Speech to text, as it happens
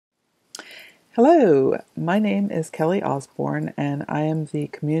Hello, my name is Kelly Osborne, and I am the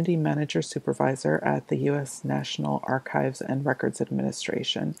Community Manager Supervisor at the U.S. National Archives and Records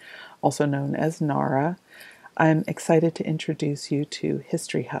Administration, also known as NARA. I'm excited to introduce you to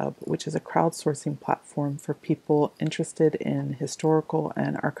History Hub, which is a crowdsourcing platform for people interested in historical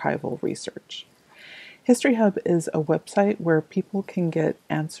and archival research. History Hub is a website where people can get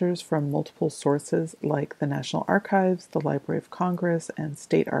answers from multiple sources like the National Archives, the Library of Congress, and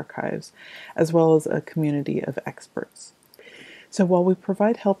state archives, as well as a community of experts. So while we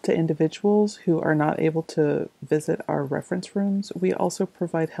provide help to individuals who are not able to visit our reference rooms, we also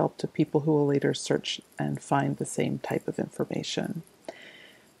provide help to people who will later search and find the same type of information.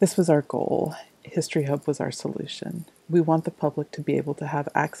 This was our goal. History Hub was our solution. We want the public to be able to have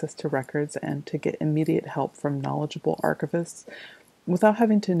access to records and to get immediate help from knowledgeable archivists without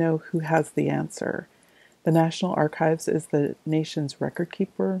having to know who has the answer. The National Archives is the nation's record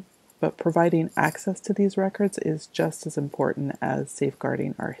keeper, but providing access to these records is just as important as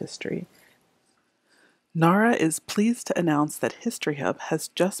safeguarding our history. NARA is pleased to announce that History Hub has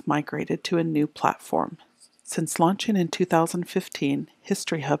just migrated to a new platform. Since launching in 2015,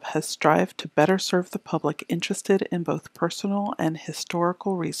 History Hub has strived to better serve the public interested in both personal and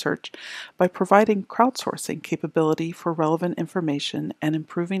historical research by providing crowdsourcing capability for relevant information and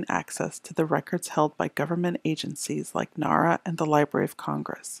improving access to the records held by government agencies like NARA and the Library of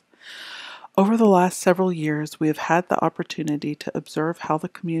Congress. Over the last several years, we have had the opportunity to observe how the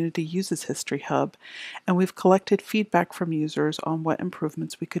community uses History Hub, and we've collected feedback from users on what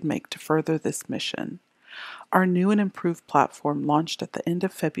improvements we could make to further this mission. Our new and improved platform launched at the end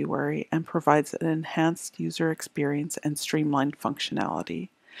of February and provides an enhanced user experience and streamlined functionality.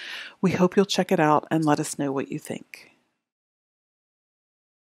 We hope you'll check it out and let us know what you think.